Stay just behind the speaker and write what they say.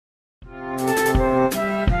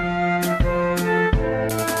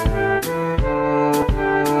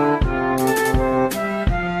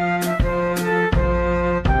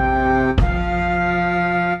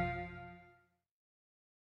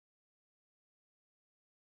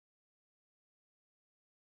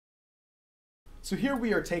So here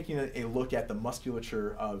we are taking a look at the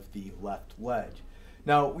musculature of the left leg.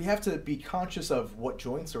 Now we have to be conscious of what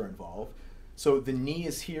joints are involved. So the knee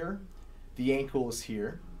is here, the ankle is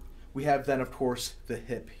here. We have then of course the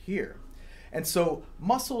hip here. And so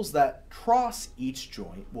muscles that cross each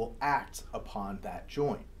joint will act upon that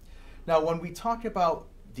joint. Now when we talk about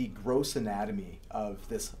the gross anatomy of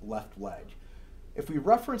this left leg, if we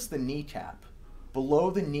reference the kneecap, below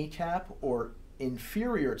the kneecap or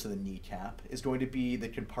inferior to the kneecap is going to be the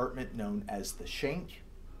compartment known as the shank.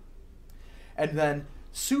 And then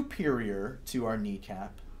superior to our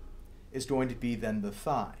kneecap is going to be then the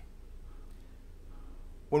thigh.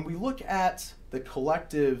 When we look at the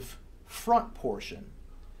collective front portion,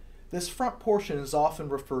 this front portion is often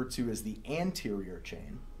referred to as the anterior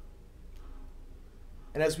chain.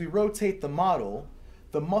 And as we rotate the model,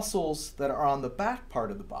 the muscles that are on the back part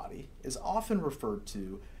of the body is often referred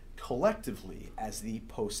to collectively as the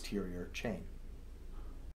posterior chain.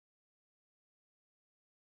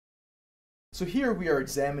 So here we are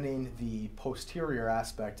examining the posterior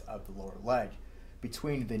aspect of the lower leg.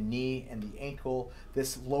 Between the knee and the ankle,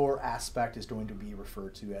 this lower aspect is going to be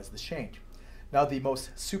referred to as the shank. Now the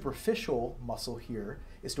most superficial muscle here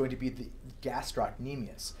is going to be the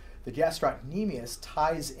gastrocnemius. The gastrocnemius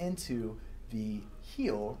ties into the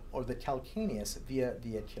heel or the calcaneus via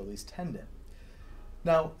the Achilles tendon.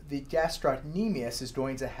 Now, the gastrocnemius is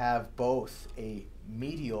going to have both a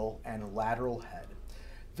medial and lateral head.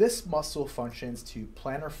 This muscle functions to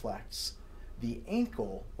plantar flex the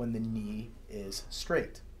ankle when the knee is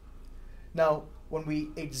straight. Now, when we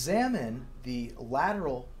examine the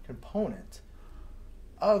lateral component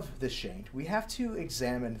of the shank, we have to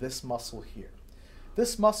examine this muscle here.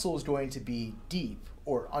 This muscle is going to be deep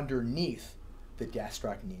or underneath the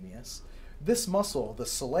gastrocnemius. This muscle, the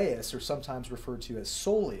soleus, or sometimes referred to as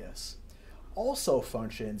soleus, also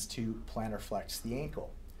functions to plantar flex the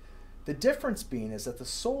ankle. The difference being is that the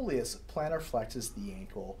soleus plantar flexes the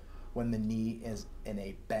ankle when the knee is in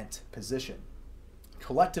a bent position.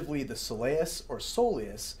 Collectively, the soleus or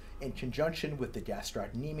soleus, in conjunction with the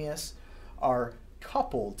gastrocnemius, are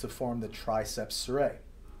coupled to form the triceps surae.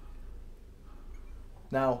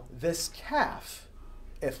 Now, this calf,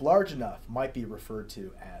 if large enough, might be referred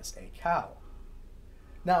to as a cow.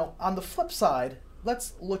 Now, on the flip side,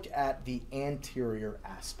 let's look at the anterior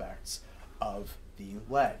aspects of the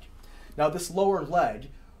leg. Now, this lower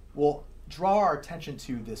leg will draw our attention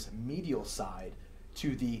to this medial side,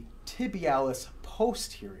 to the tibialis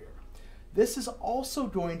posterior. This is also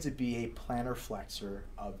going to be a plantar flexor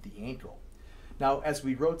of the ankle. Now, as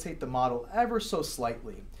we rotate the model ever so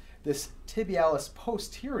slightly, this tibialis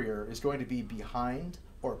posterior is going to be behind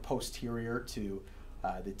or posterior to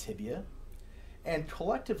the tibia, and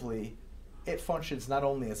collectively it functions not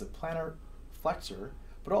only as a plantar flexor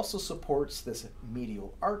but also supports this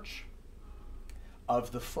medial arch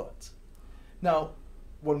of the foot. Now,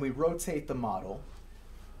 when we rotate the model,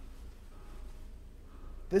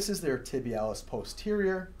 this is their tibialis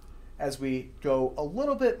posterior. As we go a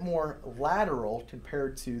little bit more lateral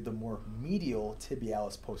compared to the more medial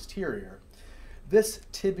tibialis posterior, this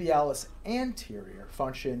tibialis anterior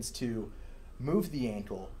functions to move the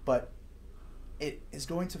ankle, but it is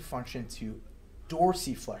going to function to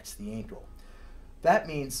dorsiflex the ankle. That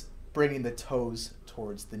means bringing the toes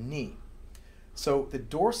towards the knee. So the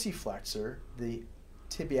dorsiflexor, the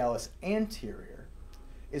tibialis anterior,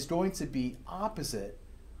 is going to be opposite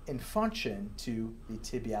in function to the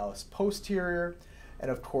tibialis posterior and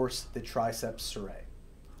of course the triceps surae.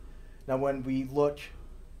 Now when we look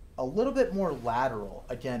a little bit more lateral,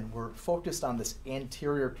 again we're focused on this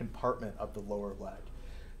anterior compartment of the lower leg.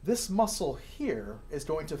 This muscle here is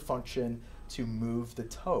going to function to move the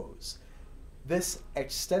toes. This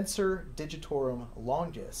extensor digitorum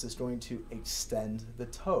longus is going to extend the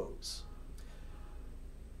toes.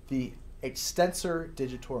 The extensor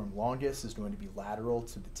digitorum longus is going to be lateral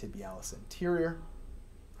to the tibialis anterior.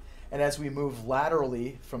 And as we move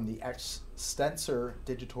laterally from the extensor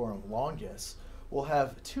digitorum longus, we'll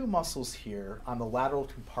have two muscles here on the lateral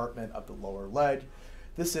compartment of the lower leg.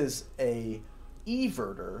 This is a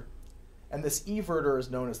everter, and this everter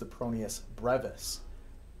is known as the proneus brevis.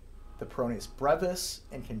 The proneus brevis,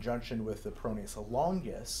 in conjunction with the proneus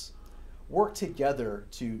longus, work together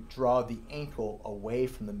to draw the ankle away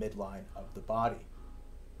from the midline of the body.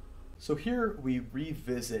 So here we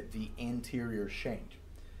revisit the anterior shank.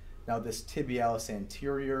 Now this tibialis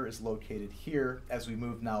anterior is located here. As we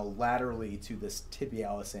move now laterally to this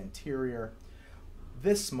tibialis anterior,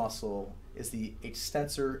 this muscle is the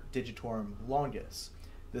extensor digitorum longus.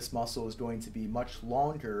 This muscle is going to be much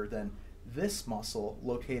longer than this muscle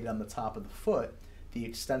located on the top of the foot, the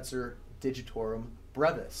extensor digitorum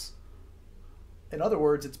brevis. In other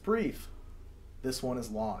words, it's brief. This one is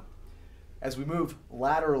long. As we move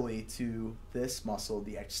laterally to this muscle,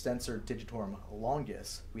 the extensor digitorum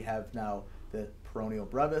longus, we have now the peroneal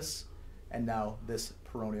brevis and now this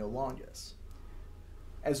peroneal longus.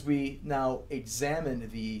 As we now examine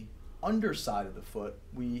the underside of the foot,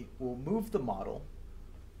 we will move the model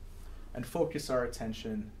and focus our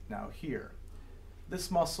attention now here. This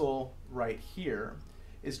muscle right here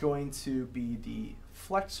is going to be the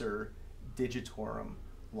flexor digitorum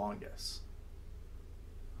longus.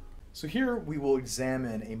 So here we will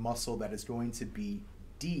examine a muscle that is going to be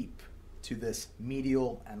deep to this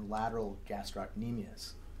medial and lateral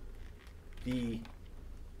gastrocnemius. The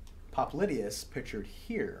popliteus, pictured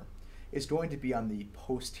here, is going to be on the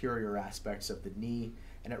posterior aspects of the knee,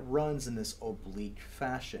 and it runs in this oblique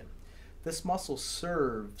fashion. This muscle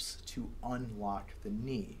serves to unlock the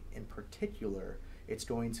knee. In particular, it's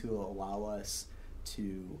going to allow us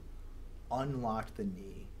to unlock the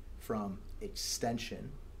knee from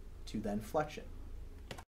extension to then flexion.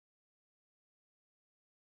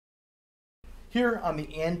 Here on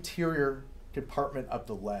the anterior compartment of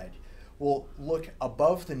the leg, we'll look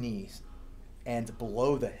above the knees and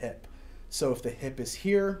below the hip. So if the hip is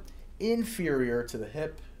here, inferior to the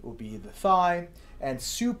hip will be the thigh, and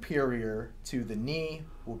superior to the knee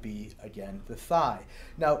will be, again, the thigh.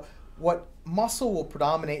 Now, what muscle will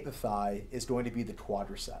predominate the thigh is going to be the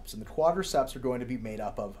quadriceps, and the quadriceps are going to be made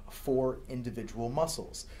up of 4 individual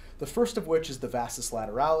muscles. The first of which is the vastus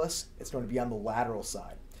lateralis. It's going to be on the lateral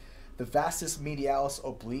side. The vastus medialis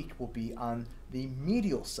oblique will be on the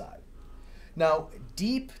medial side. Now,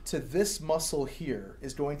 deep to this muscle here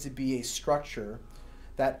is going to be a structure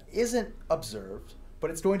that isn't observed, but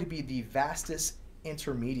it's going to be the vastus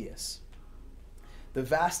intermedius. The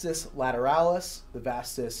vastus lateralis, the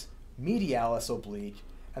vastus medialis oblique,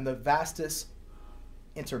 and the vastus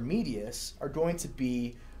intermedius are going to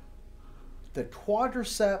be the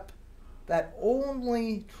quadricep that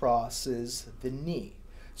only crosses the knee.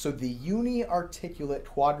 So the uniarticulate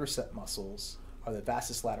quadricep muscles are the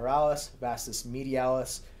vastus lateralis, vastus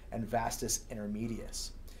medialis, and vastus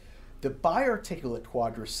intermedius. The biarticulate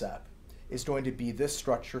quadricep is going to be this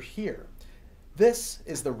structure here. This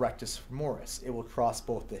is the rectus femoris. It will cross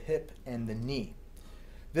both the hip and the knee.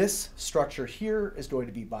 This structure here is going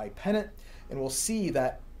to be bipennate, and we'll see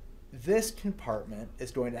that this compartment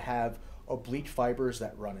is going to have oblique fibers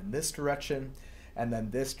that run in this direction, and then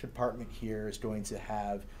this compartment here is going to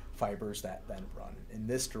have fibers that then run in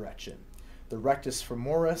this direction. The rectus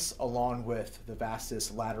femoris, along with the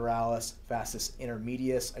vastus lateralis, vastus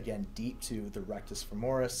intermedius, again deep to the rectus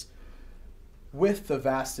femoris, with the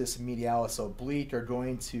vastus medialis oblique are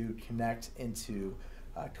going to connect into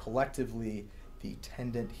collectively the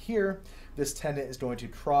tendon here. This tendon is going to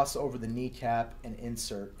cross over the kneecap and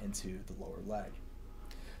insert into the lower leg.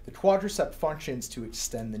 The quadricep functions to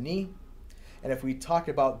extend the knee, and if we talk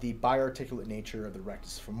about the biarticulate nature of the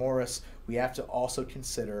rectus femoris, we have to also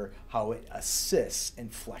consider how it assists in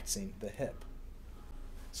flexing the hip.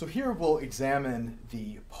 So here we'll examine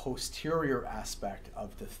the posterior aspect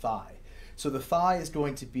of the thigh. So the thigh is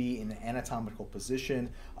going to be in an anatomical position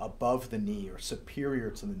above the knee or superior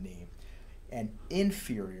to the knee, and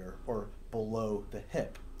inferior or below the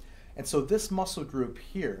hip. And so this muscle group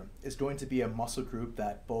here is going to be a muscle group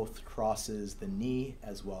that both crosses the knee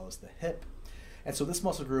as well as the hip. And so this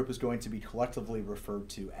muscle group is going to be collectively referred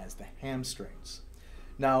to as the hamstrings.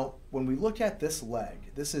 Now, when we look at this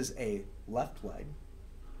leg, this is a left leg,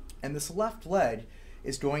 and this left leg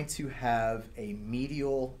is going to have a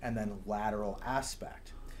medial and then lateral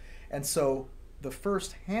aspect. And so the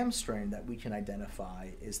first hamstring that we can identify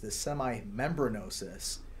is the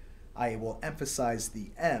semimembranosus. I will emphasize the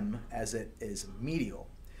M as it is medial.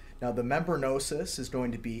 Now the membranosus is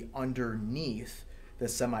going to be underneath the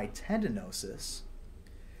semitendinosus,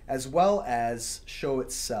 as well as show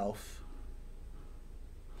itself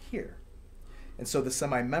here. And so the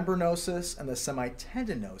semimembranosus and the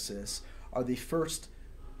semitendinosus are the first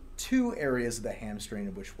 2 areas of the hamstring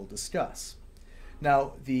in which we'll discuss.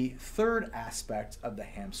 Now, the third aspect of the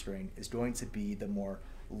hamstring is going to be the more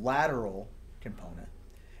lateral component.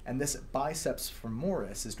 And this biceps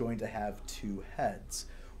femoris is going to have 2 heads.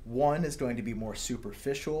 One is going to be more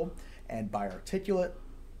superficial and biarticulate.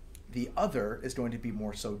 The other is going to be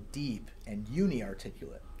more so deep and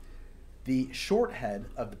uniarticulate. The short head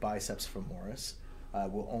of the biceps femoris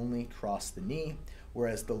will only cross the knee,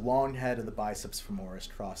 whereas the long head of the biceps femoris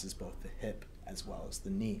crosses both the hip as well as the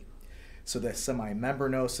knee. So the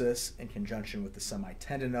semimembranosus in conjunction with the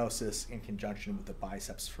semitendinosus in conjunction with the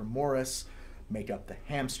biceps femoris make up the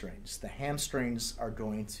hamstrings. The hamstrings are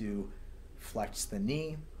going to flex the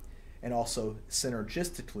knee and also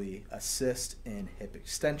synergistically assist in hip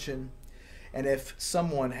extension. And if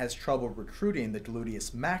someone has trouble recruiting the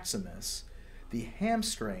gluteus maximus, the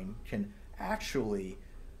hamstring can actually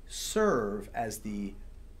serve as the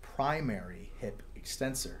primary hip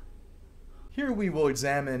extensor. Here we will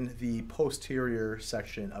examine the posterior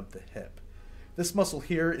section of the hip. This muscle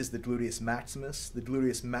here is the gluteus maximus. The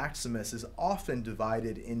gluteus maximus is often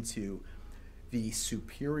divided into the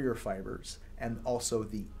superior fibers and also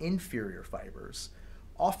the inferior fibers,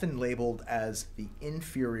 often labeled as the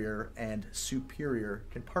inferior and superior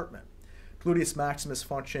compartment. Gluteus maximus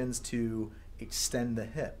functions to extend the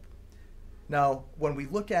hip. Now, when we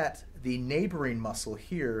look at the neighboring muscle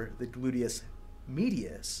here, the gluteus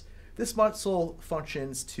medius, this muscle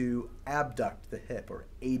functions to abduct the hip, or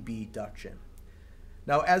abduction.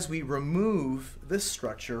 Now, as we remove this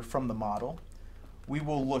structure from the model, we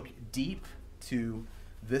will look deep to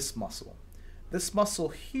this muscle. This muscle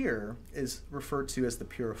here is referred to as the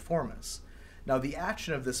piriformis. Now, the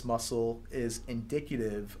action of this muscle is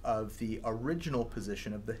indicative of the original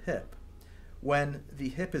position of the hip. When the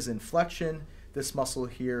hip is in flexion, this muscle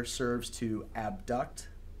here serves to abduct.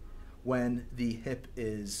 When the hip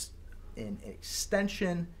is in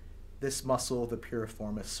extension, this muscle, the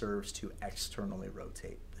piriformis, serves to externally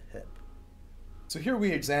rotate the hip. So here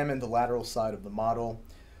we examine the lateral side of the model.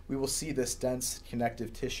 We will see this dense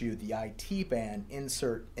connective tissue, the IT band,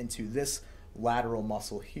 insert into this lateral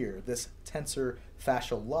muscle here. This tensor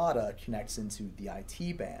fascia lata connects into the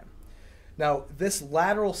IT band. Now, this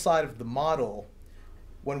lateral side of the model,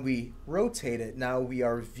 when we rotate it, now we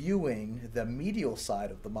are viewing the medial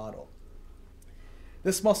side of the model.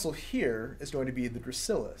 This muscle here is going to be the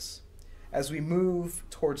gracilis. As we move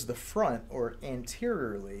towards the front or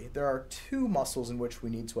anteriorly, there are two muscles in which we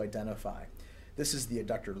need to identify. This is the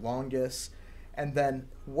adductor longus, and then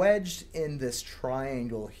wedged in this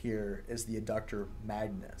triangle here is the adductor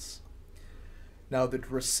magnus. Now, the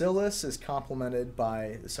gracilis is complemented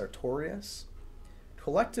by the sartorius.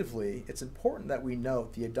 Collectively, it's important that we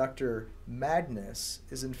note the adductor magnus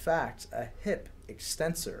is in fact a hip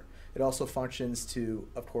extensor. It also functions to,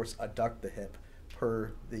 of course, adduct the hip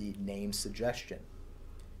per the name's suggestion.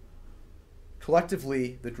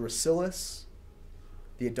 Collectively, the gracilis,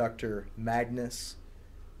 the adductor magnus,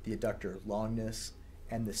 the adductor longus,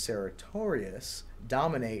 and the sartorius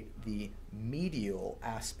dominate the medial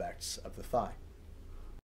aspects of the thigh.